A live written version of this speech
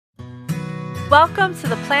Welcome to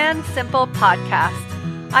the Plan Simple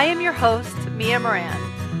podcast. I am your host, Mia Moran.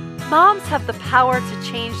 Moms have the power to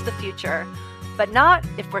change the future, but not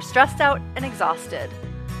if we're stressed out and exhausted.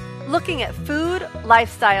 Looking at food,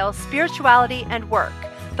 lifestyle, spirituality, and work,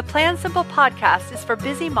 the Plan Simple podcast is for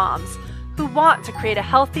busy moms who want to create a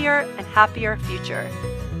healthier and happier future.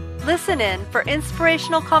 Listen in for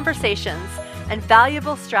inspirational conversations and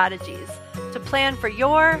valuable strategies to plan for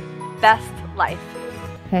your best life.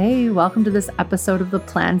 Hey, welcome to this episode of the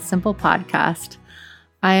Plan Simple podcast.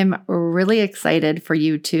 I'm really excited for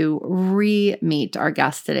you to re-meet our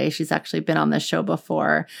guest today. She's actually been on this show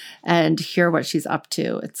before and hear what she's up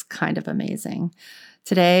to. It's kind of amazing.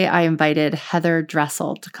 Today, I invited Heather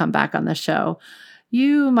Dressel to come back on the show.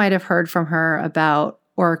 You might have heard from her about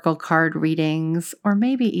oracle card readings or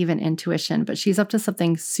maybe even intuition, but she's up to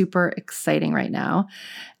something super exciting right now.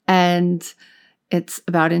 And it's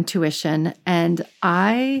about intuition. And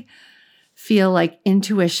I feel like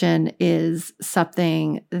intuition is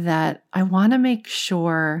something that I want to make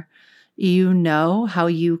sure you know how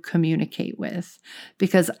you communicate with,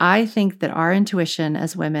 because I think that our intuition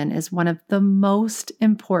as women is one of the most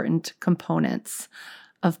important components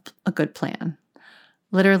of a good plan.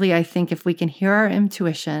 Literally, I think if we can hear our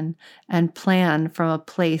intuition and plan from a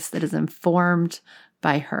place that is informed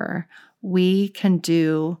by her, we can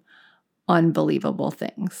do unbelievable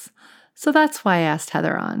things. So that's why I asked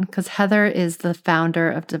Heather on, because Heather is the founder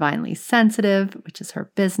of Divinely Sensitive, which is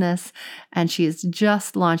her business, and she is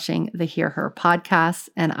just launching the Hear Her podcast,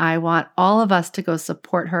 and I want all of us to go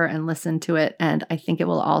support her and listen to it, and I think it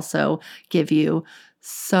will also give you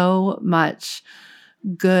so much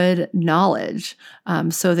good knowledge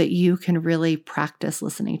so that you can really practice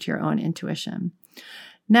listening to your own intuition.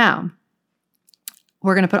 Now,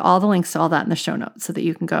 we're going to put all the links to all that in the show notes so that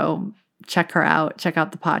you can go check her out, check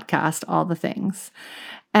out the podcast, all the things.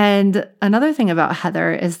 And another thing about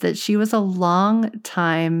Heather is that she was a long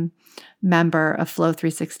time member of Flow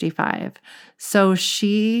 365. So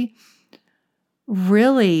she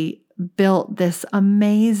really built this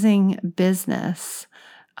amazing business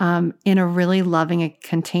in a really loving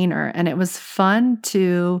container. And it was fun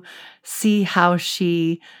to see how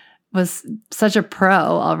she was such a pro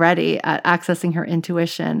already at accessing her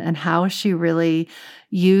intuition and how she really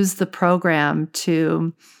used the program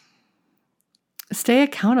to stay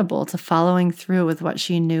accountable to following through with what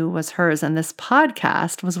she knew was hers. And this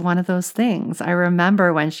podcast was one of those things. I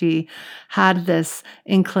remember when she had this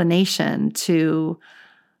inclination to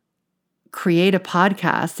create a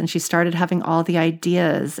podcast and she started having all the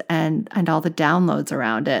ideas and all the downloads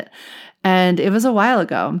around it. And it was a while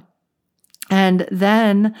ago. And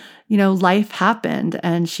then, life happened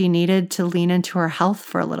and she needed to lean into her health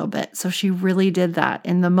for a little bit. So she really did that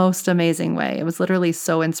in the most amazing way. It was literally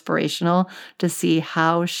so inspirational to see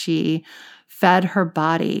how she fed her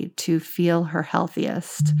body to feel her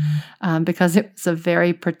healthiest because it was a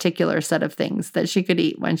very particular set of things that she could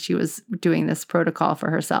eat when she was doing this protocol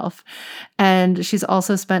for herself. And she's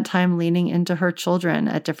also spent time leaning into her children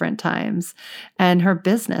at different times and her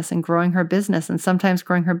business and growing her business. And sometimes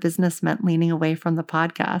growing her business meant leaning away from the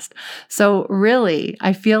podcast. So really, I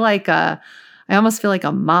almost feel like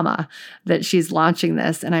a mama that she's launching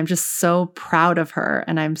this. And I'm just so proud of her.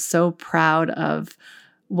 And I'm so proud of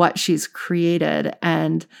what she's created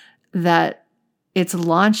and that it's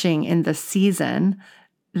launching in the season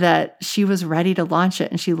that she was ready to launch it.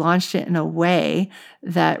 And she launched it in a way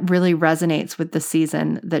that really resonates with the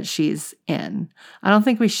season that she's in. I don't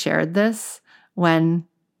think we shared this when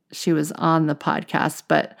she was on the podcast,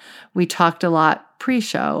 but we talked a lot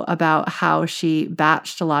pre-show about how she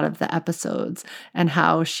batched a lot of the episodes and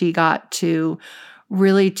how she got to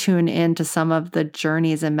really tune into some of the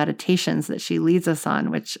journeys and meditations that she leads us on,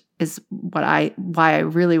 which is why I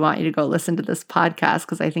really want you to go listen to this podcast,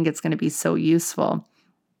 because I think it's going to be so useful.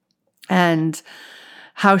 And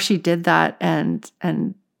how she did that and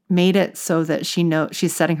made it so that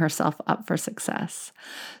she's setting herself up for success.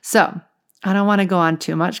 So I don't want to go on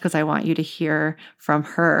too much because I want you to hear from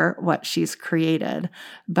her what she's created,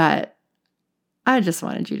 but I just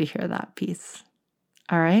wanted you to hear that piece.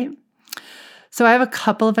 All right. So I have a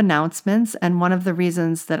couple of announcements, and one of the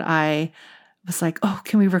reasons that I was like, oh,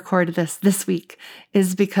 can we record this week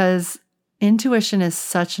is because intuition is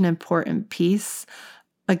such an important piece,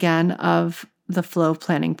 again, of the flow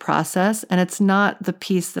planning process. And it's not the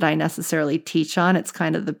piece that I necessarily teach on. It's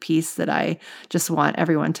kind of the piece that I just want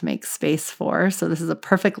everyone to make space for. So this is a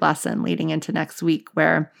perfect lesson leading into next week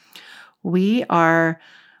where we are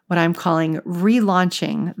what I'm calling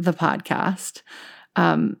relaunching the podcast.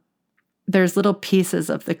 There's little pieces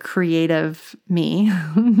of the creative me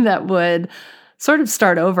that would sort of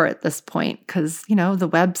start over at this point because, the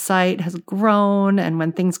website has grown, and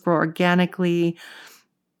when things grow organically,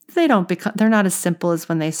 they're not as simple as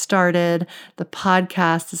when they started. The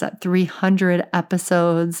podcast is at 300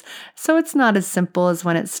 episodes, so it's not as simple as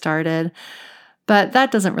when it started, but that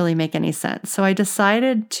doesn't really make any sense. So I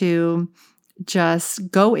decided to just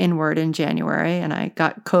go inward in January, and I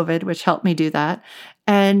got COVID, which helped me do that,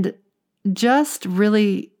 and just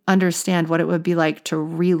really understand what it would be like to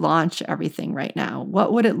relaunch everything right now.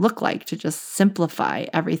 What would it look like to just simplify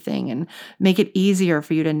everything and make it easier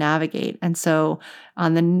for you to navigate? And so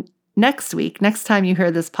on the next time you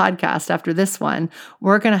hear this podcast after this one,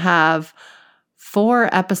 we're going to have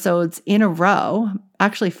 4 episodes in a row,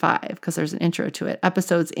 actually 5, because there's an intro to it,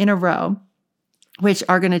 episodes in a row, which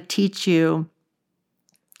are going to teach you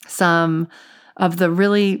some of the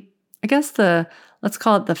really, let's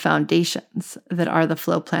call it the foundations that are the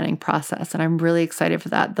flow planning process. And I'm really excited for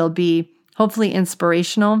that. They'll be hopefully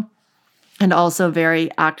inspirational and also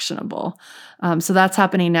very actionable. So that's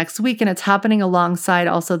happening next week. And it's happening alongside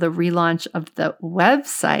also the relaunch of the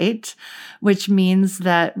website, which means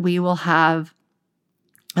that we will have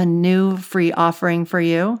a new free offering for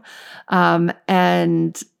you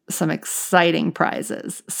and some exciting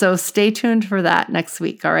prizes. So stay tuned for that next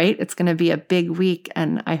week, all right? It's going to be a big week,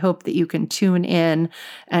 and I hope that you can tune in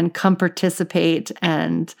and come participate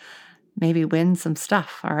and maybe win some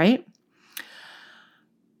stuff, all right?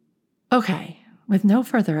 Okay, with no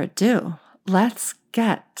further ado, let's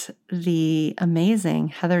get the amazing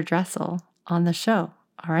Heather Dressel on the show,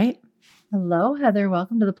 all right? Hello, Heather.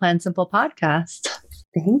 Welcome to the Plan Simple podcast.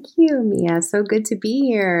 Thank you, Mia. So good to be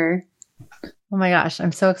here. Oh my gosh,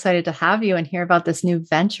 I'm so excited to have you and hear about this new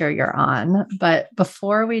venture you're on. But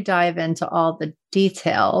before we dive into all the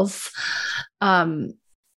details, tell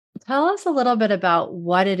us a little bit about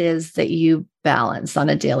what it is that you balance on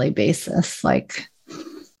a daily basis. I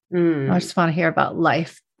just want to hear about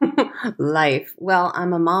life. Life. Well,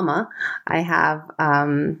 I'm a mama. I have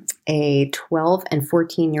a 12 and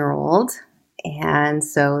 14-year-old. And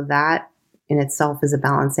so that in itself is a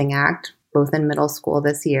balancing act, both in middle school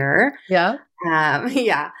this year. Yeah.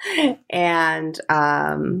 Yeah. And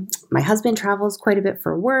my husband travels quite a bit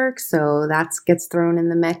for work, so that gets thrown in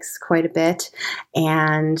the mix quite a bit.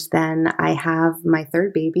 And then I have my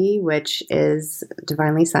third baby, which is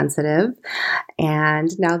divinely sensitive.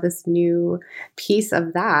 And now this new piece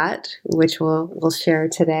of that, which we'll share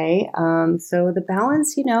today. So the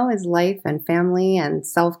balance, is life and family and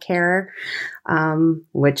self-care,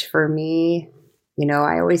 which for me,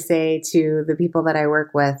 I always say to the people that I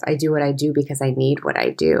work with, I do what I do because I need what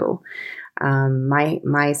I do.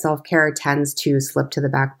 My self-care tends to slip to the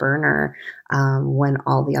back burner when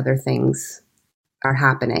all the other things are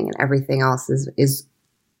happening and everything else is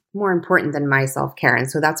more important than my self-care.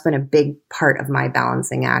 And so that's been a big part of my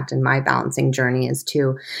balancing act and my balancing journey, is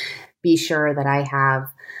to be sure that I have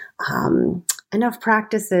enough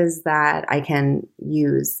practices that I can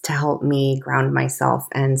use to help me ground myself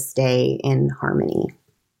and stay in harmony.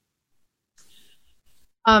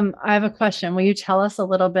 I have a question. Will you tell us a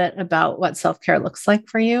little bit about what self-care looks like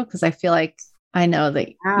for you? Because I feel like I know that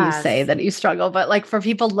you say that you struggle, but for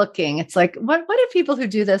people looking, it's what do people who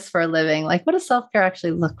do this for a living, what does self-care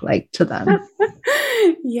actually look like to them?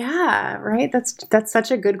 Yeah, right. That's such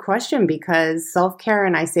a good question, because self-care,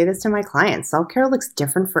 and I say this to my clients, self-care looks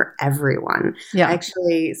different for everyone. Yeah. I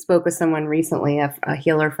actually spoke with someone recently, a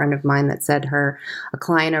healer friend of mine, that said a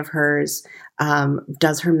client of hers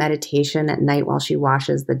does her meditation at night while she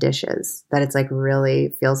washes the dishes, that it's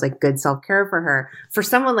really feels like good self-care for her. For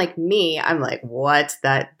someone like me, I'm like, what?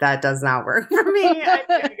 That does not work for me.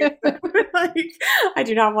 I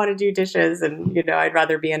do not want to do dishes, and I'd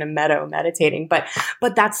rather be in a meadow meditating. But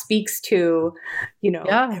that speaks to,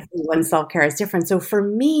 everyone's self-care is different. So for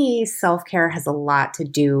me, self-care has a lot to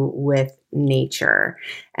do with nature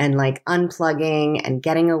and unplugging and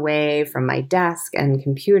getting away from my desk and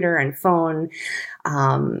computer and phone.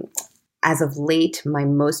 As of late, my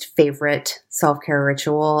most favorite self-care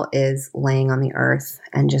ritual is laying on the earth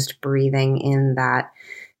and just breathing in that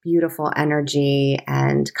beautiful energy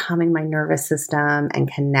and calming my nervous system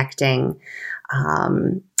and connecting.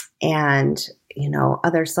 And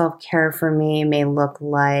other self-care for me may look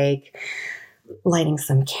like lighting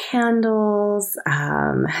some candles,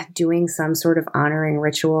 doing some sort of honoring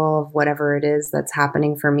ritual of whatever it is that's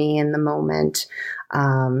happening for me in the moment.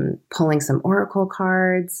 Pulling some oracle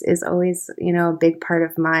cards is always, a big part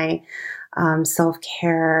of my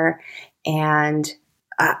self-care. And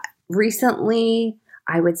recently,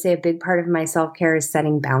 I would say a big part of my self-care is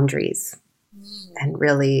setting boundaries and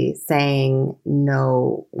really saying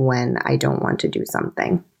no when I don't want to do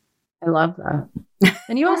something. I love that.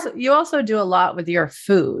 And you also do a lot with your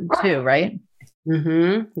food too, right?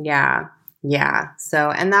 Yeah. Yeah. So,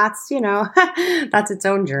 and that's, that's its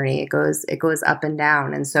own journey. It goes up and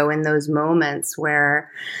down. And so in those moments where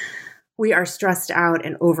we are stressed out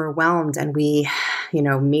and overwhelmed and me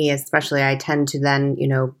especially, I tend to then,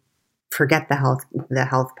 forget the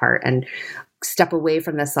health part and step away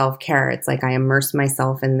from the self-care. It's like I immerse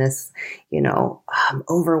myself in this,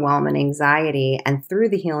 overwhelm and anxiety. And through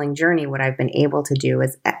the healing journey, what I've been able to do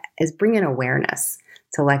is bring in awareness,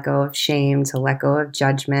 to let go of shame, to let go of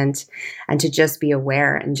judgment, and to just be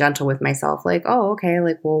aware and gentle with myself. Like, oh, okay,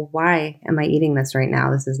 like, well, why am I eating this right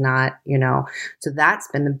now? This is not, so that's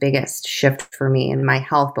been the biggest shift for me in my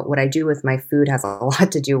health. But what I do with my food has a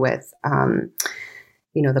lot to do with,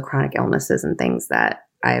 the chronic illnesses and things that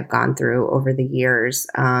I have gone through over the years.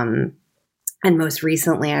 And most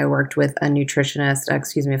recently, I worked with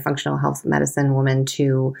a functional health medicine woman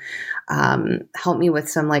to help me with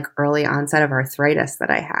some like early onset of arthritis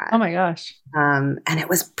that I had. Oh my gosh. And it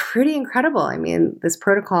was pretty incredible. I mean, this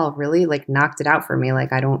protocol really like knocked it out for me.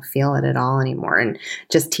 Like I don't feel it at all anymore, and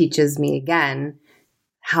just teaches me again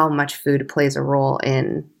how much food plays a role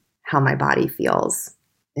in how my body feels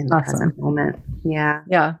in the present moment. Yeah.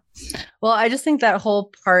 Yeah. Well, I just think that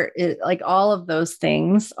whole part is like all of those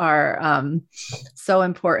things are so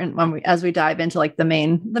important as we dive into like the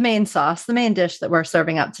main sauce, the main dish that we're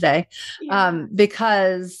serving up today,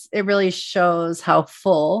 because it really shows how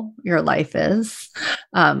full your life is.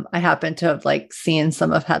 I happen to have like seen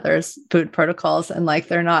some of Heather's food protocols, and like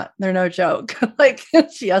they're no joke. Like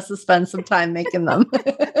she has to spend some time making them.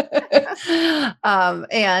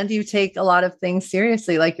 And you take a lot of things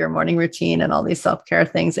seriously, like your morning routine and all these self-care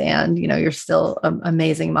things. And, you're still an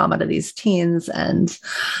amazing mama to these teens and,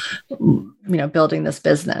 building this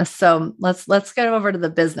business. So let's get over to the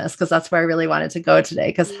business, because that's where I really wanted to go today,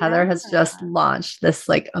 because Heather has just launched this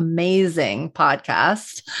like amazing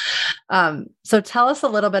podcast. So tell us a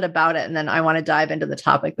little bit about it. And then I want to dive into the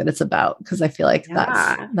topic that it's about, because I feel like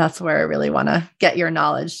that's where I really want to get your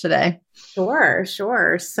knowledge today. Sure.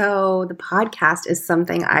 So the podcast is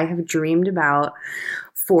something I have dreamed about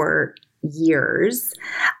for years,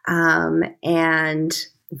 and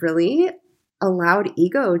really allowed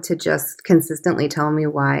ego to just consistently tell me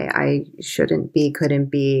why I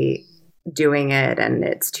couldn't be doing it, and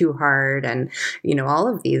it's too hard, and all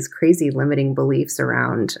of these crazy limiting beliefs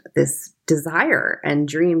around this desire and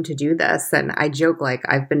dream to do this. And I joke, like,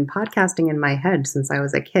 I've been podcasting in my head since I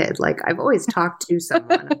was a kid. Like, I've always talked to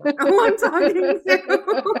someone. I don't know who I'm talking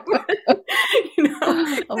to.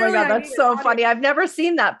 Oh my God, that's so funny. I've never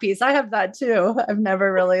seen that piece. I have that too. I've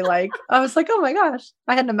never really I was like, oh my gosh,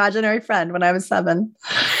 I had an imaginary friend when I was 7.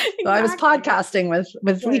 Exactly. So I was podcasting with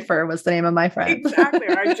Leifer was the name of my friend. Exactly.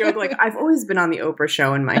 Or I joke, like, I've always been on the Oprah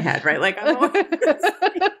show in my head, right? Like, I'm always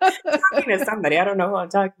talking to somebody. I don't know who I'm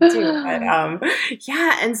talking to, but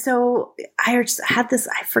yeah. And so I just had this,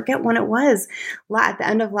 I forget when it was, at the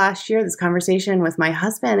end of last year, this conversation with my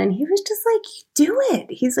husband, and he was just like, do it.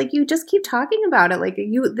 He's like, you just keep talking about it. Like,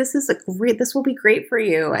 this will be great for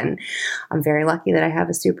you. And I'm very lucky that I have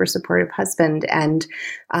a super supportive husband. And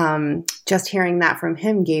just hearing that from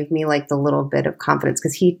him gave me like the little bit of confidence,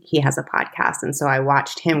 because he has a podcast. And so I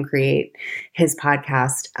watched him create his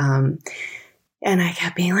podcast. And I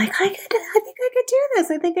kept being like, I think I could do this.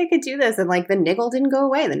 I think I could do this. And like the niggle didn't go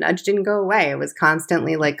away. The nudge didn't go away. It was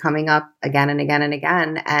constantly like coming up again and again and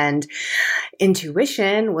again. And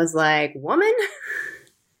intuition was like, woman,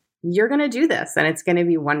 you're going to do this, and it's going to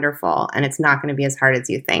be wonderful, and it's not going to be as hard as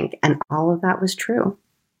you think. And all of that was true.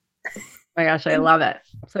 Oh my gosh, I love it.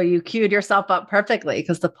 So you queued yourself up perfectly,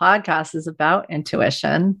 because the podcast is about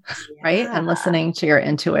intuition, right? And listening to your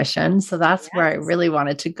intuition. So that's where I really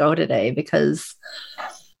wanted to go today, because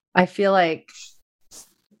I feel like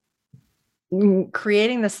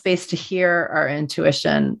creating the space to hear our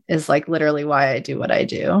intuition is like literally why I do what I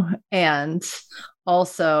do. And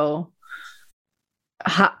also,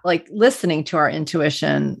 like listening to our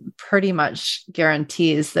intuition pretty much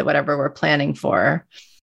guarantees that whatever we're planning for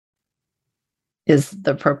is the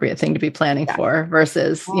appropriate thing to be planning for,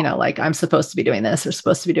 versus, like I'm supposed to be doing this or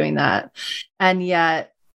supposed to be doing that. And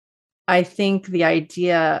yet I think the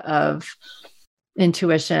idea of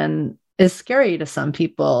intuition is scary to some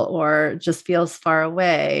people, or just feels far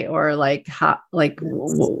away, or like, how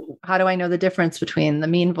do I know the difference between the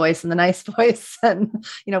mean voice and the nice voice? And,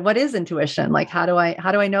 what is intuition? Like, how do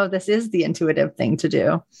I know this is the intuitive thing to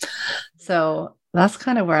do? So that's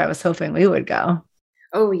kind of where I was hoping we would go.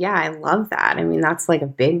 Oh yeah. I love that. I mean, that's like a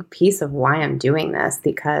big piece of why I'm doing this,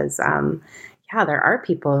 because, yeah, there are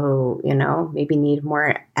people who, maybe need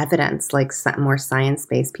more evidence, like more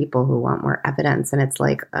science-based people who want more evidence. And it's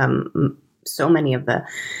like, so many of the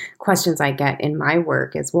questions I get in my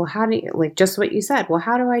work is, well, how do you, like just what you said, well,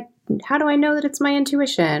 how do I know that it's my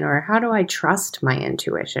intuition, or how do I trust my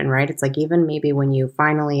intuition, right? It's like, even maybe when you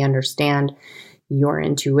finally understand your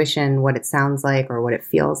intuition, what it sounds like or what it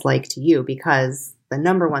feels like to you, because the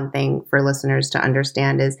number one thing for listeners to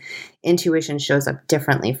understand is intuition shows up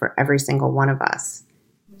differently for every single one of us.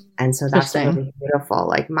 And so that's really beautiful.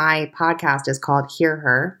 Like, my podcast is called Hear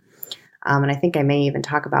Her. And I think I may even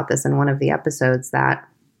talk about this in one of the episodes, that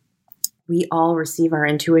we all receive our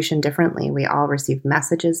intuition differently. We all receive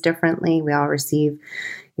messages differently. We all receive,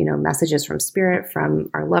 messages from spirit, from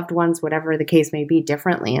our loved ones, whatever the case may be,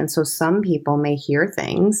 differently. And so some people may hear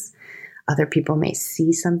things. Other people may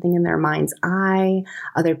see something in their mind's eye.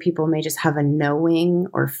 Other people may just have a knowing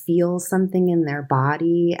or feel something in their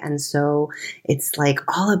body. And so it's like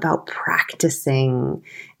all about practicing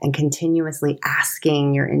and continuously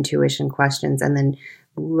asking your intuition questions, and then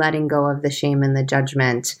letting go of the shame and the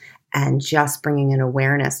judgment, and just bringing an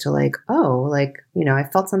awareness to like, oh, like, I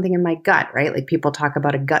felt something in my gut, right? Like, people talk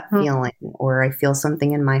about a gut feeling, or I feel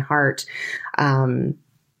something in my heart. And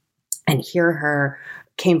Hear Her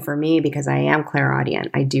came for me because I am clairaudient.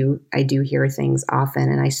 I do hear things often.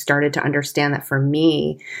 And I started to understand that for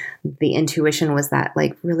me, the intuition was that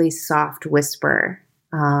like really soft whisper.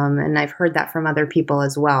 And I've heard that from other people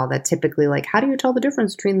as well, that typically, like, how do you tell the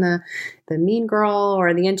difference between the mean girl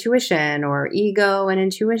or the intuition, or ego and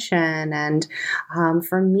intuition? And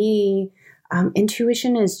for me,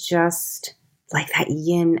 intuition is just like that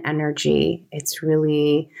yin energy. It's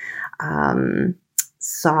really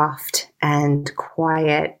soft and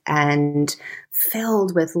quiet and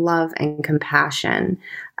filled with love and compassion.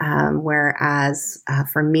 Whereas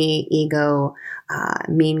for me, ego,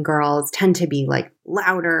 mean girls tend to be like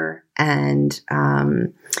louder and,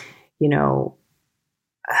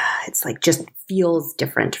 it's like just feels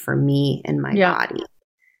different for me in my body.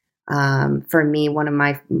 For me, one of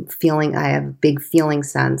my I have big feeling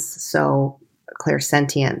sense. So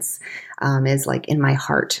clairsentience is like in my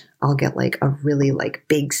heart. I'll get like a really like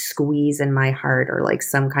big squeeze in my heart, or like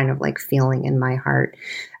some kind of like feeling in my heart.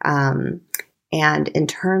 And in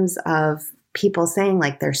terms of people saying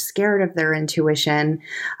like they're scared of their intuition,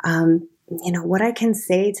 what I can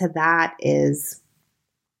say to that is,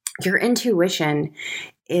 your intuition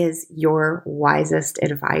is your wisest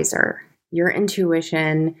advisor. Your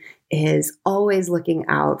intuition is always looking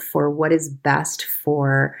out for what is best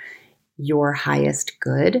for your highest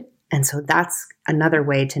good. And so that's another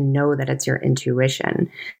way to know that it's your intuition.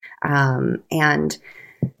 And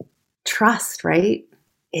trust, right?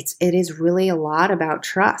 It is really a lot about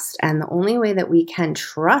trust. And the only way that we can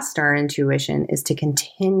trust our intuition is to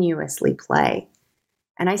continuously play.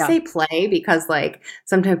 And I say play because like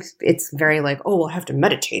sometimes it's very like, oh, I have to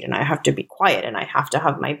meditate and I have to be quiet and I have to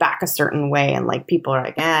have my back a certain way. And like people are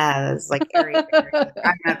like, it's like airy. I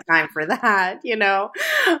don't have time for that,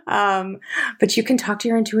 But you can talk to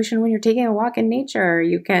your intuition when you're taking a walk in nature.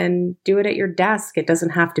 You can do it at your desk. It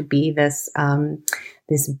doesn't have to be this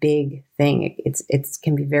this big thing. It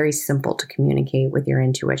can be very simple to communicate with your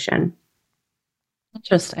intuition.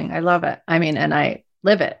 Interesting. I love it. I mean, and I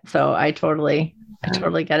live it. So I totally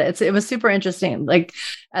get it. It was super interesting. Like,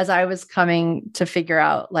 as I was coming to figure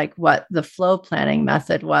out like what the flow planning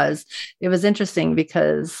method was, it was interesting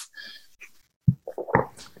because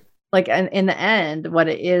like, in the end, what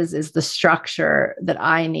it is the structure that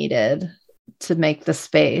I needed to make the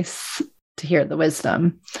space to hear the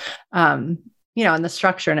wisdom. And the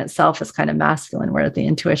structure in itself is kind of masculine, where the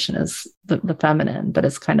intuition is the feminine, but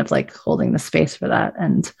it's kind of like holding the space for that.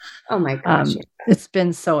 And oh my gosh, it's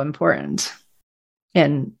been so important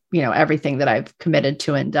in, everything that I've committed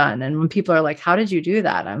to and done. And when people are like, how did you do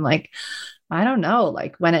that? I'm like, I don't know.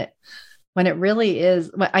 Like when it really is,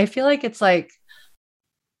 I feel like it's like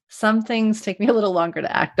some things take me a little longer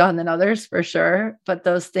to act on than others for sure. But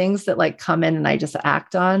those things that like come in and I just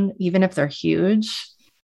act on, even if they're huge,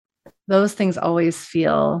 those things always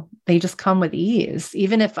they just come with ease.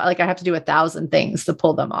 Even if like I have to do 1,000 things to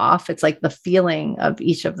pull them off, it's like the feeling of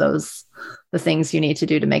each of those, the things you need to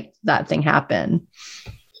do to make that thing happen.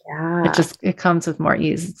 Yeah. It comes with more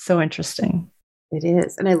ease. It's so interesting. It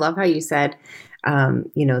is. And I love how you said,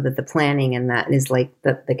 that the planning and that is like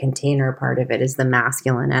the container part of it is the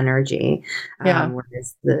masculine energy.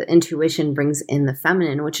 Whereas the intuition brings in the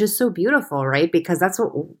feminine, which is so beautiful, right? Because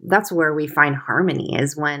that's where we find harmony,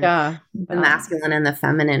 is when the masculine and the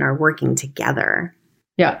feminine are working together.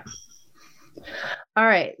 Yeah. All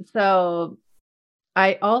right. So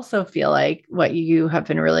I also feel like what you have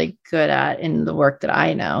been really good at in the work that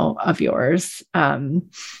I know of yours,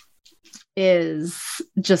 is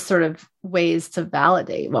just sort of ways to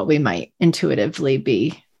validate what we might intuitively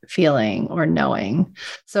be feeling or knowing.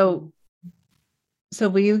 So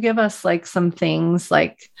will you give us like some things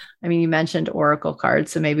like, I mean, you mentioned oracle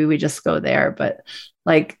cards, so maybe we just go there, but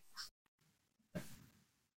like,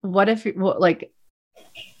 what if like,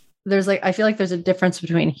 there's like, I feel like there's a difference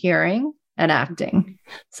between hearing and acting.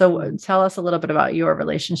 So tell us a little bit about your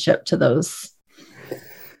relationship to those,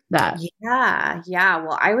 that. Yeah.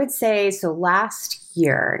 Well, I would say so last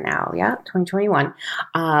year now, 2021,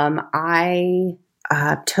 I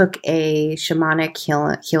took a shamanic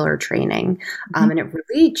healer training. And it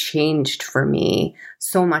really changed for me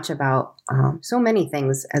so much about so many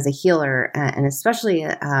things as a healer, and especially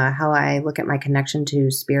how I look at my connection to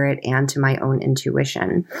spirit and to my own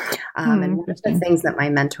intuition. And one of the things that my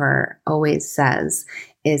mentor always says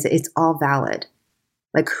is it's all valid.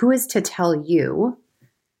 Like, who is to tell you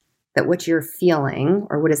that what you're feeling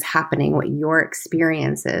or what is happening, what your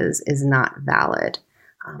experience is not valid?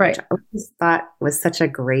 Right. Which I always thought was such a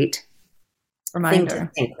great reminder thing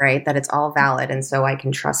to think, right? That it's all valid. And so I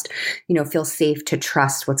can trust, feel safe to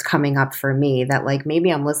trust what's coming up for me, that like, maybe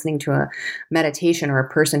I'm listening to a meditation or a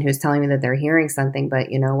person who's telling me that they're hearing something, but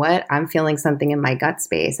you know what? I'm feeling something in my gut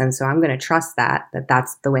space. And so I'm going to trust that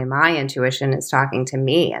that's the way my intuition is talking to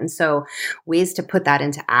me. And so ways to put that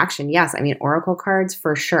into action. Yes. I mean, oracle cards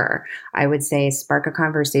for sure. I would say spark a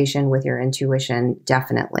conversation with your intuition.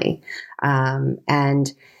 Definitely.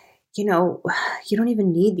 And you don't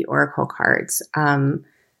even need the oracle cards.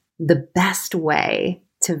 The best way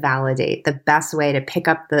to validate, the best way to pick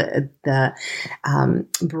up the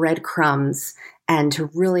breadcrumbs and to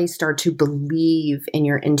really start to believe in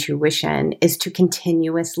your intuition is to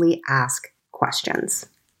continuously ask questions.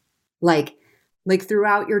 Like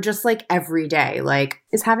throughout your, just like every day, like,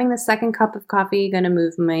 is having the second cup of coffee going to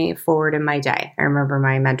move me forward in my day? I remember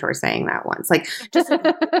my mentor saying that once, like, just,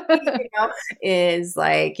 is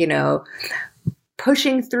like,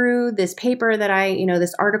 pushing through this paper that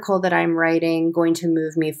this article that I'm writing going to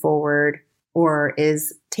move me forward, or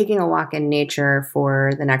is taking a walk in nature for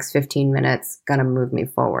the next 15 minutes going to move me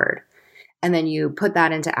forward? And then you put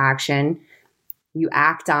that into action. You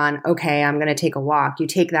act on, okay, I'm going to take a walk. You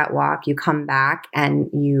take that walk, you come back and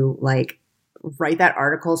you like write that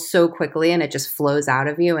article so quickly and it just flows out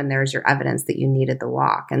of you. And there's your evidence that you needed the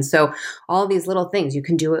walk. And so all these little things, you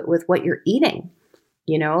can do it with what you're eating,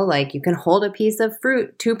 like you can hold a piece of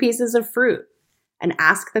fruit, 2 pieces of fruit, and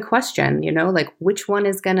ask the question, like, which one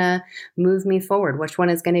is going to move me forward? Which one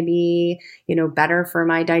is going to be, better for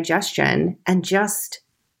my digestion? And just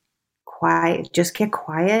get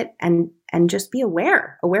quiet and just be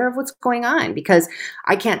aware of what's going on, because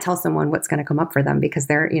I can't tell someone what's going to come up for them, because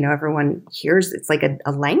they're, everyone hears, it's like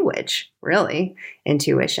a language, really,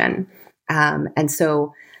 intuition. And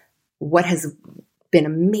so what has been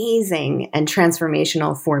amazing and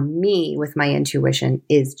transformational for me with my intuition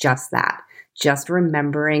is just that, just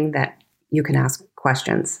remembering that you can ask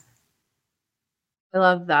questions. I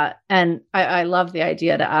love that. And I love the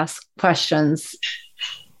idea to ask questions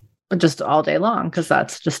just all day long, because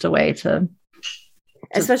that's just a way to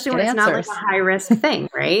especially when it's not like a high risk thing,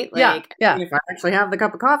 right? Like, yeah. If I actually have the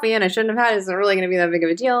cup of coffee and I shouldn't have had it, it's not really going to be that big of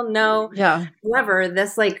a deal. No. Yeah. However,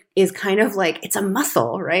 this like is kind of like, it's a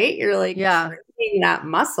muscle, right? You're like training that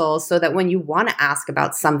muscle so that when you want to ask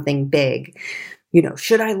about something big,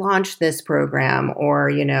 should I launch this program,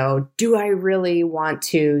 or, do I really want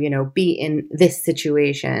to, be in this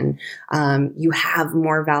situation? You have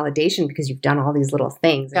more validation because you've done all these little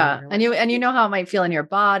things. Yeah. And you know how it might feel in your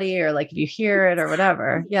body, or like if you hear it or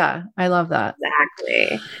whatever. Yeah. I love that.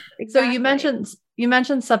 Exactly. So you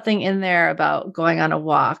mentioned something in there about going on a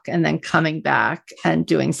walk and then coming back and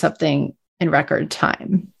doing something in record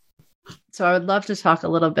time. So I would love to talk a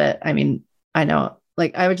little bit. I mean, I know,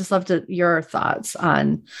 like, I would just love your thoughts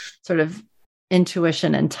on sort of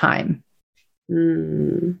intuition and time.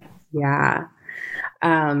 Yeah.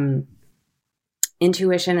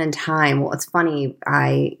 Intuition and time. Well, it's funny.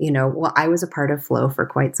 I was a part of Flow for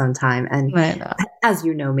quite some time. And as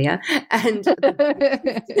you know, Mia, and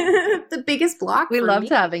the biggest block we loved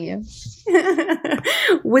having you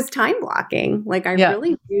was time blocking. Like, I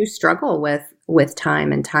really do struggle with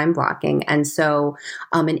time and time blocking. And so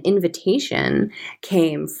an invitation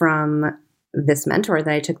came from this mentor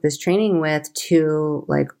that I took this training with to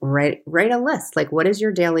like write a list. Like, what is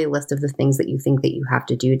your daily list of the things that you think that you have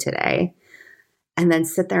to do today? And then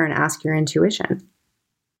sit there and ask your intuition.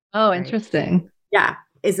 Oh, interesting. Yeah.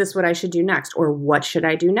 Is this what I should do next? Or what should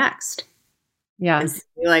I do next? Yeah. and see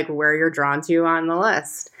like where you're drawn to on the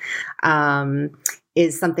list.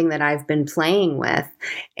 Is something that I've been playing with,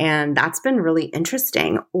 and that's been really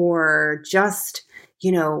interesting. Or just,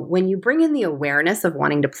 when you bring in the awareness of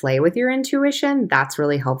wanting to play with your intuition, that's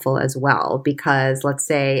really helpful as well. Because let's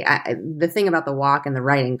say the thing about the walk and the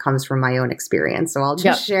writing comes from my own experience. So I'll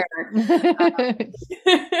just share.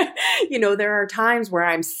 There are times where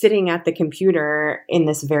I'm sitting at the computer in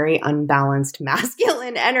this very unbalanced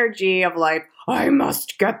masculine energy of like, I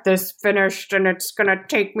must get this finished and it's going to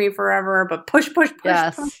take me forever, but push,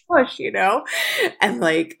 Yes. push, and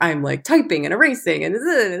like, I'm like typing and erasing and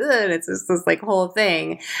it's just this like whole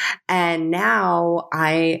thing. And now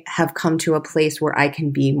I have come to a place where I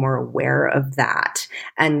can be more aware of that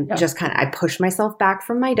and just kind of, I push myself back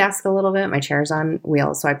from my desk a little bit. My chair's on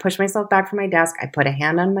wheels. So I push myself back from my desk. I put a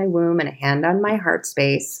hand on my womb and a hand on my heart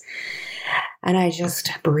space. And I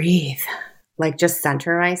just breathe. Like just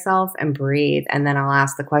center myself and breathe. And then I'll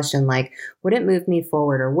ask the question, like, would it move me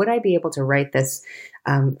forward, or would I be able to write this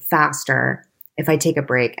faster if I take a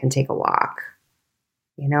break and take a walk?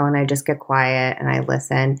 And I just get quiet and I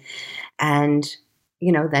listen. And,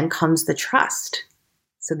 then comes the trust.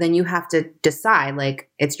 So then you have to decide,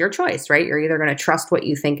 like, it's your choice, right? You're either going to trust what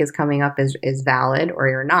you think is coming up is valid, or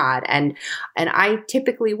you're not. And I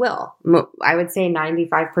typically will. I would say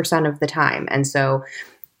 95% of the time. And so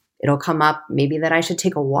it'll come up maybe that I should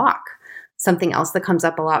take a walk. Something else that comes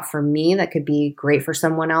up a lot for me that could be great for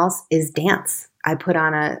someone else is dance. I put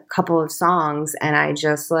on a couple of songs and I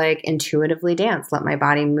just like intuitively dance, let my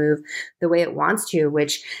body move the way it wants to,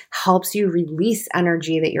 which helps you release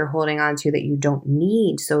energy that you're holding on to that you don't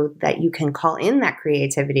need, so that you can call in that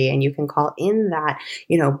creativity and you can call in that,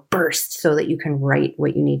 burst, so that you can write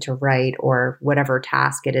what you need to write, or whatever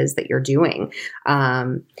task it is that you're doing.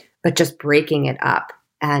 But just breaking it up.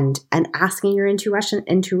 And asking your intuition,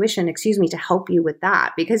 to help you with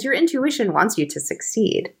that, because your intuition wants you to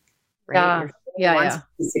succeed, right? Yeah.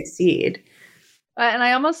 To succeed. And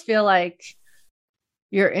I almost feel like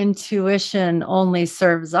your intuition only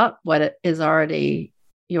serves up what it is already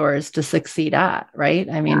yours to succeed at, right?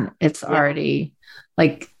 I mean, it's already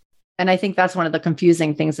like, and I think that's one of the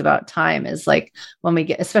confusing things about time is like when we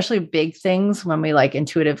get, especially big things, when we like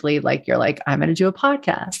intuitively, like you're like, I'm going to do a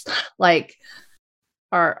podcast, like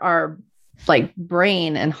our like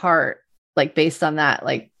brain and heart, like based on that,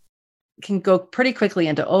 like can go pretty quickly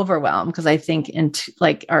into overwhelm, because I think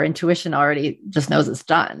like our intuition already just knows it's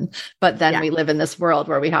done. But then we live in this world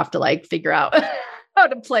where we have to like figure out how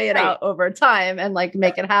to play it out over time and like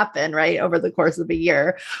make it happen, right? Over the course of a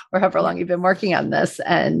year or however long you've been working on this.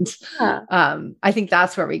 And I think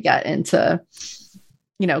that's where we get into,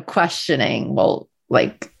 questioning, well,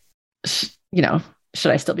 like,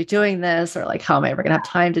 should I still be doing this? Or like, how am I ever going to have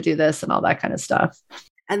time to do this and all that kind of stuff?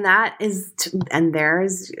 And and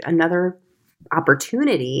there's another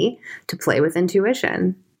opportunity to play with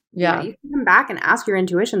intuition. Yeah. You can come back and ask your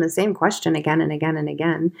intuition the same question again and again and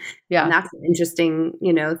again. Yeah. And that's an interesting,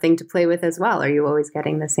 thing to play with as well. Are you always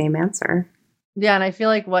getting the same answer? Yeah. And I feel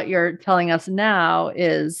like what you're telling us now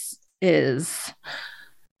is, it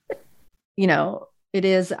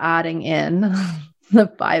is adding in the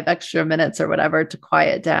 5 extra minutes or whatever to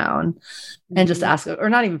quiet down and just ask, or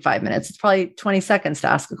not even 5 minutes. It's probably 20 seconds to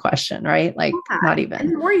ask a question, right? Like not even.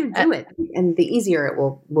 And the more you do it, and the easier it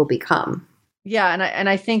will become. Yeah. And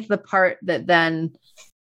I think the part that then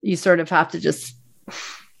you sort of have to just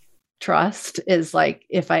trust is like,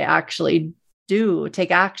 if I actually do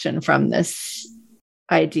take action from this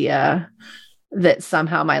idea, that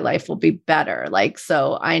somehow my life will be better. Like,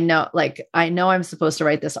 so I know I'm supposed to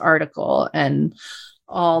write this article and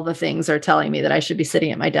all the things are telling me that I should be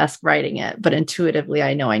sitting at my desk writing it, but intuitively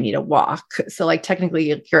I know I need a walk. So like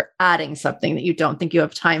technically you're adding something that you don't think you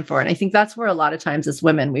have time for. And I think that's where a lot of times as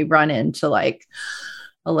women, we run into like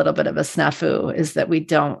a little bit of a snafu, is that we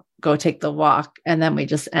don't go take the walk and then we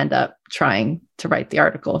just end up trying to write the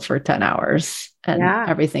article for 10 hours and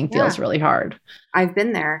everything feels really hard. I've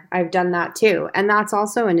been there. I've done that too. And that's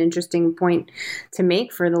also an interesting point to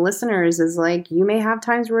make for the listeners, is like, you may have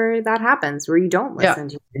times where that happens, where you don't listen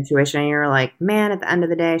to your intuition and you're like, man, at the end of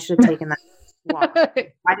the day, I should have taken that walk.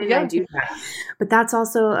 Why didn't I do that? But that's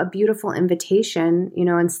also a beautiful invitation,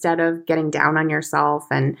 instead of getting down on yourself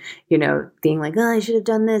and, being like, oh, I should have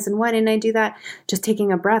done this and why didn't I do that? Just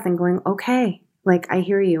taking a breath and going, okay, like, I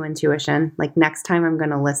hear you, intuition. Like, next time I'm going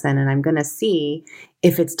to listen and I'm going to see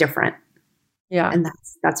if it's different. Yeah. And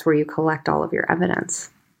that's where you collect all of your evidence.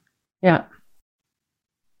 Yeah.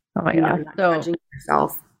 Oh my God. Not judging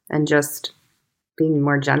yourself and just being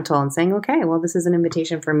more gentle and saying, okay, well, this is an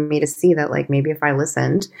invitation for me to see that, like, maybe if I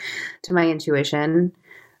listened to my intuition,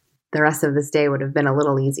 the rest of this day would have been a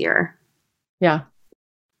little easier. Yeah.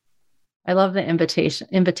 I love the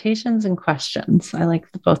invitations and questions. I like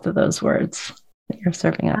both of those words that you're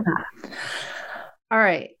serving up. All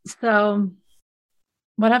right. So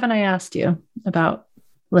what haven't I asked you about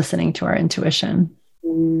listening to our intuition?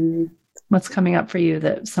 What's coming up for you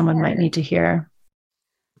that someone might need to hear?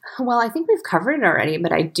 Well, I think we've covered it already,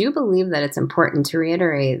 but I do believe that it's important to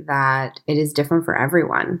reiterate that it is different for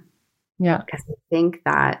everyone. Yeah. Because I think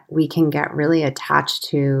that we can get really attached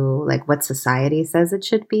to like what society says it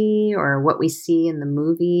should be or what we see in the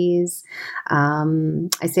movies.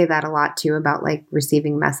 I say that a lot too about like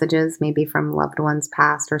receiving messages maybe from loved ones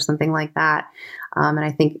past or something like that. And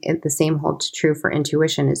I think the same holds true for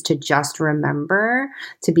intuition, is to just remember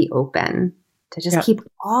to be open, to just keep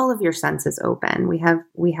all of your senses open. We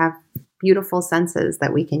have beautiful senses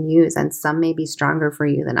that we can use, and some may be stronger for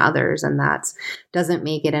you than others, and that doesn't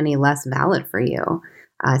make it any less valid for you.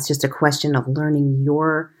 It's just a question of learning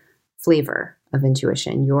your flavor of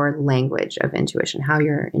intuition, your language of intuition, how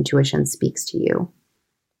your intuition speaks to you.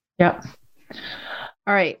 Yep.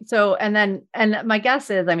 All right. So, and my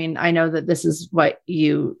guess is, I mean, I know that this is what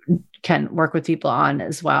you can work with people on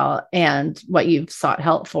as well, and what you've sought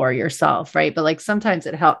help for yourself, right? But like sometimes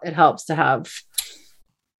it helps to have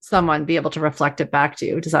someone be able to reflect it back to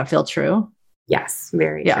you. Does that feel true? Yes,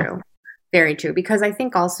 very true. Very true. Because I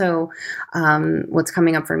think also what's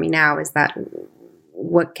coming up for me now is that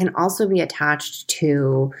what can also be attached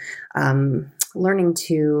to learning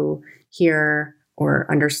to hear or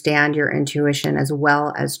understand your intuition as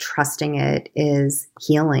well as trusting it is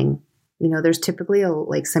healing. You know, there's typically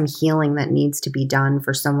like some healing that needs to be done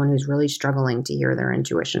for someone who's really struggling to hear their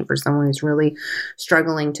intuition, for someone who's really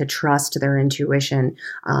struggling to trust their intuition.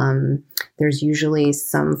 There's usually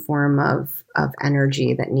some form of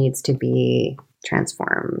energy that needs to be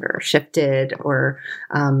transformed or shifted or,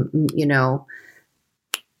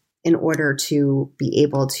 in order to be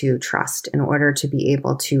able to trust, in order to be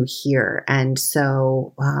able to hear. And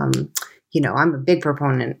so, I'm a big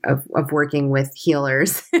proponent of working with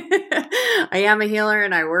healers. I am a healer,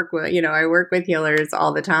 and I work with healers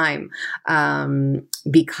all the time,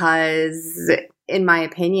 because in my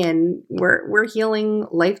opinion, we're healing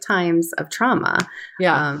lifetimes of trauma.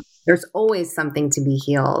 Yeah. There's always something to be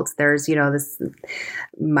healed. There's,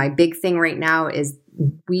 my big thing right now is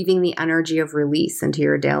weaving the energy of release into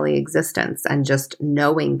your daily existence, and just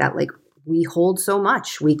knowing that like we hold so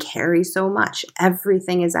much, we carry so much,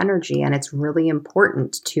 everything is energy. And it's really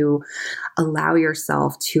important to allow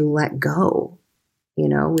yourself to let go. We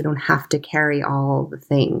don't have to carry all the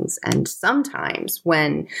things. And sometimes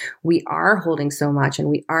when we are holding so much and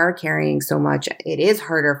we are carrying so much, it is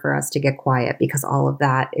harder for us to get quiet because all of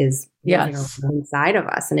that is inside of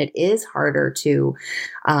us. And it is harder to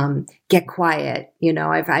get quiet.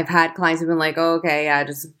 I've had clients who've been like, oh, okay, yeah,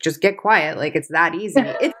 just get quiet. Like it's that easy.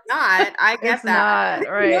 It's not. I get it's that.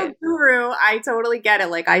 Not, right. Guru, I totally get it.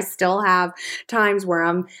 Like I still have times where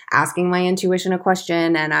I'm asking my intuition a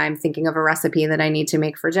question and I'm thinking of a recipe that I need to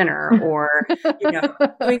make for dinner, or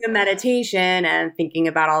doing a meditation and thinking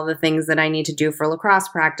about all the things that I need to do for lacrosse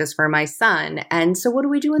practice for my son. And so what do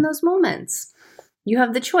we do in those moments? You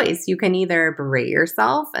have the choice. You can either berate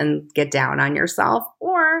yourself and get down on yourself,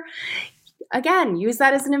 or again, use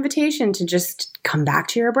that as an invitation to just come back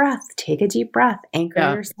to your breath, take a deep breath, anchor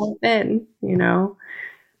yourself in,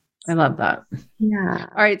 I love that. Yeah.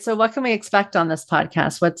 All right. So what can we expect on this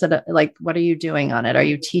podcast? What's it like? What are you doing on it? Are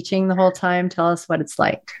you teaching the whole time? Tell us what it's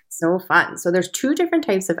like. So fun. So there's 2 different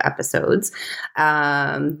types of episodes.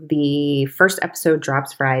 The first episode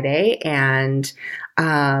drops Friday, and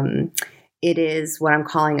it is what I'm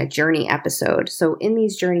calling a journey episode. So in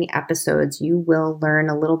these journey episodes, you will learn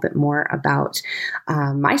a little bit more about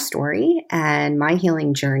my story and my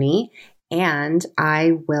healing journey, and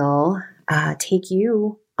I will take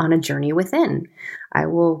you on a journey within. I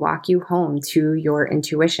will walk you home to your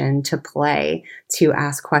intuition, to play, to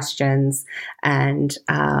ask questions, and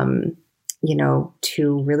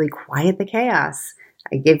to really quiet the chaos.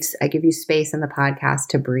 I give you space in the podcast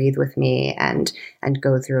to breathe with me and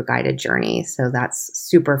go through a guided journey. So that's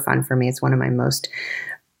super fun for me. It's one of my most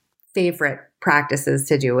favorite practices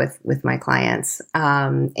to do with my clients.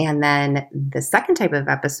 And then the second type of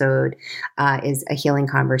episode is a healing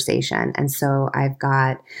conversation. And so I've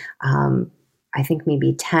got I think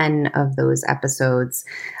maybe 10 of those episodes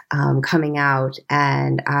coming out.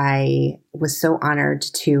 And I was so honored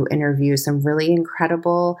to interview some really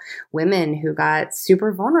incredible women who got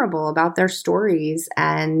super vulnerable about their stories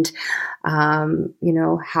and,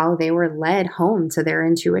 how they were led home to their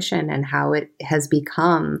intuition and how it has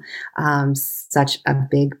become such a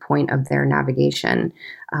big point of their navigation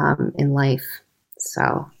in life.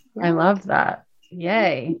 So I love that.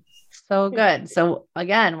 Yay. So good. So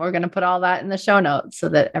again, we're going to put all that in the show notes so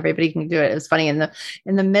that everybody can do it. It was funny in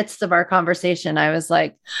the midst of our conversation, I was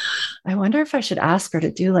like, I wonder if I should ask her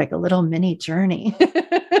to do like a little mini journey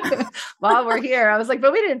while we're here. I was like,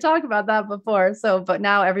 but we didn't talk about that before. But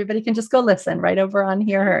now everybody can just go listen right over on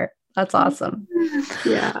Hear Her. That's awesome.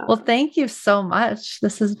 Yeah. Well, thank you so much.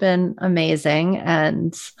 This has been amazing.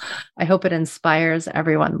 And I hope it inspires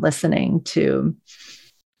everyone listening to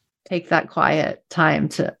take that quiet time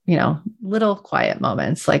to, little quiet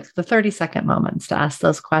moments, like the 30-second moments to ask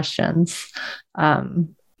those questions, at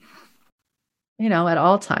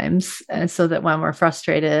all times. And so that when we're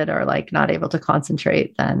frustrated or like not able to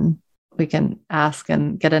concentrate, then we can ask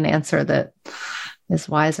and get an answer that is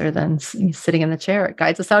wiser than sitting in the chair. It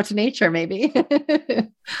guides us out to nature, maybe.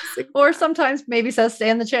 Or sometimes maybe says, stay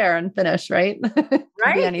in the chair and finish, right?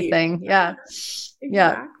 Right. Be anything. Yeah.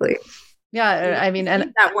 Exactly. Yeah. I mean,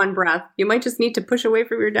 and that one breath, you might just need to push away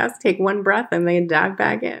from your desk, take one breath and then dive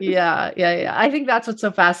back in. Yeah. I think that's what's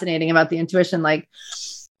so fascinating about the intuition. Like,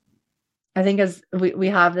 I think as we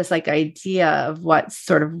have this like idea of what's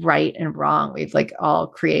sort of right and wrong, we've like all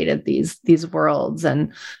created these worlds,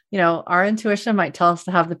 and, our intuition might tell us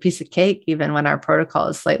to have the piece of cake, even when our protocol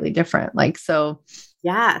is slightly different. Like, so,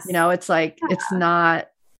 yes, it's like, it's not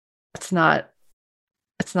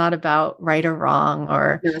about right or wrong,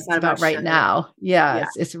 or it's not about right now. Yeah.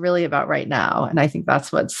 It's really about right now. And I think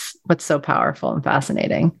that's what's so powerful and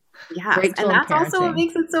fascinating. Yeah. And that's also what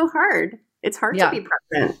makes it so hard. It's hard to be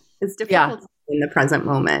present. It's difficult to be in the present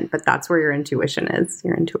moment, but that's where your intuition is.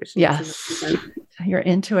 Your intuition. Yes. Your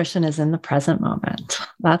intuition is in the present moment.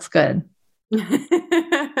 That's good.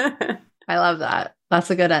 I love that.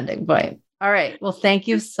 That's a good ending point. All right. Well, thank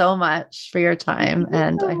you so much for your time.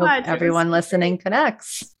 And I hope everyone listening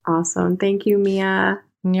connects. Awesome. Thank you, Mia.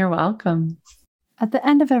 You're welcome. At the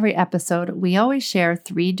end of every episode, we always share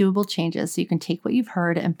 3 doable changes so you can take what you've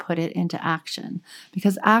heard and put it into action,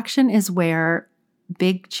 because action is where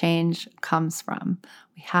big change comes from.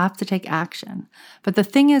 We have to take action. But the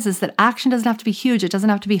thing is that action doesn't have to be huge. It doesn't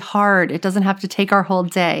have to be hard. It doesn't have to take our whole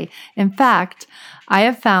day. In fact, I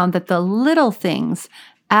have found that the little things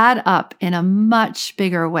add up in a much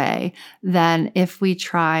bigger way than if we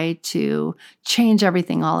try to change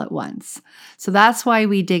everything all at once. So that's why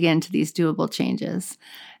we dig into these doable changes.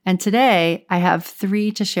 And today I have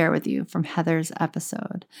 3 to share with you from Heather's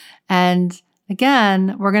episode. And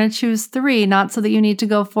again, we're going to choose 3, not so that you need to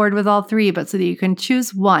go forward with all 3, but so that you can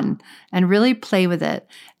choose 1 and really play with it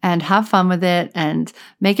and have fun with it and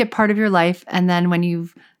make it part of your life. And then when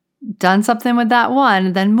you've done something with that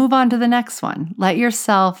one, then move on to the next one. Let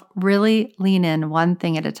yourself really lean in one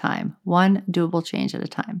thing at a time, one doable change at a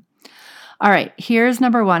time. All right, here's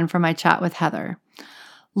number 1 from my chat with Heather.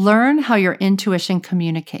 Learn how your intuition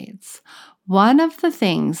communicates. One of the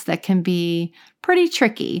things that can be pretty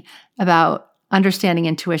tricky about understanding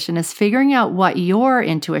intuition is figuring out what your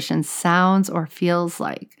intuition sounds or feels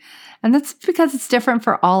like. And that's because it's different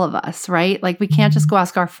for all of us, right? Like we can't just go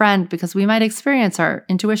ask our friend because we might experience our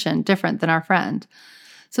intuition different than our friend.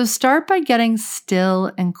 So start by getting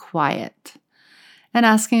still and quiet and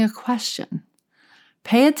asking a question.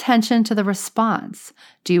 Pay attention to the response.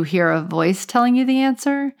 Do you hear a voice telling you the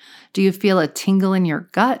answer? Do you feel a tingle in your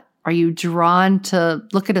gut? Are you drawn to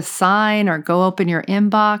look at a sign or go open your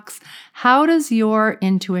inbox? How does your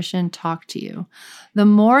intuition talk to you? The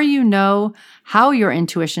more you know how your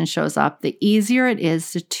intuition shows up, the easier it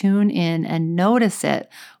is to tune in and notice it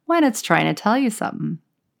when it's trying to tell you something.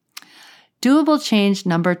 Doable change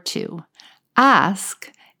number 2.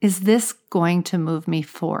 Ask, is this going to move me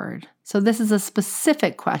forward? So this is a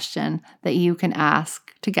specific question that you can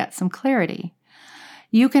ask to get some clarity.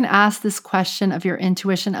 You can ask this question of your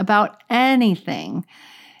intuition about anything.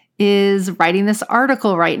 Is writing this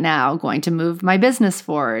article right now going to move my business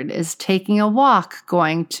forward? Is taking a walk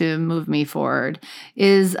going to move me forward?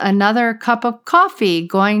 Is another cup of coffee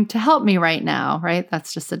going to help me right now, right?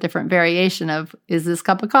 That's just a different variation of, is this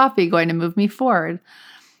cup of coffee going to move me forward?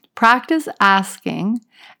 Practice asking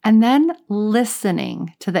and then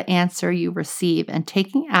listening to the answer you receive and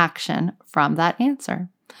taking action from that answer.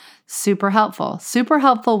 Super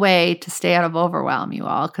helpful way to stay out of overwhelm, you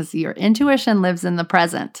all, because your intuition lives in the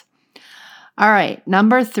present. All right,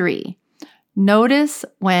 number 3, Notice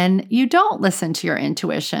when you don't listen to your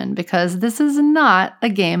intuition, because this is not a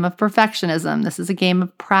game of perfectionism. This is a game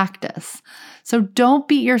of practice. So don't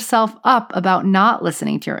beat yourself up about not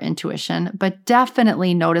listening to your intuition, but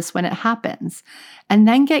definitely notice when it happens. And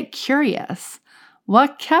then get curious.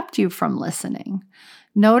 What kept you from listening?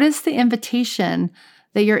 Notice the invitation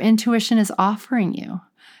that your intuition is offering you.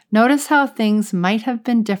 Notice how things might have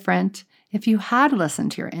been different if you had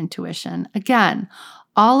listened to your intuition. Again,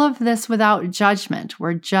 all of this without judgment.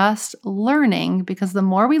 We're just learning, because the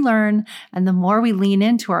more we learn and the more we lean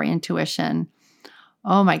into our intuition,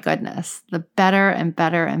 oh my goodness, the better and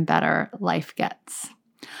better and better life gets.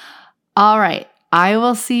 All right. I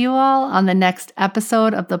will see you all on the next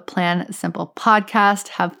episode of the Plan Simple podcast.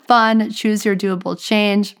 Have fun, choose your doable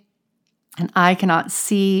change. And I cannot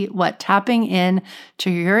see what tapping in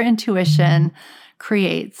to your intuition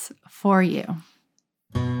creates for you.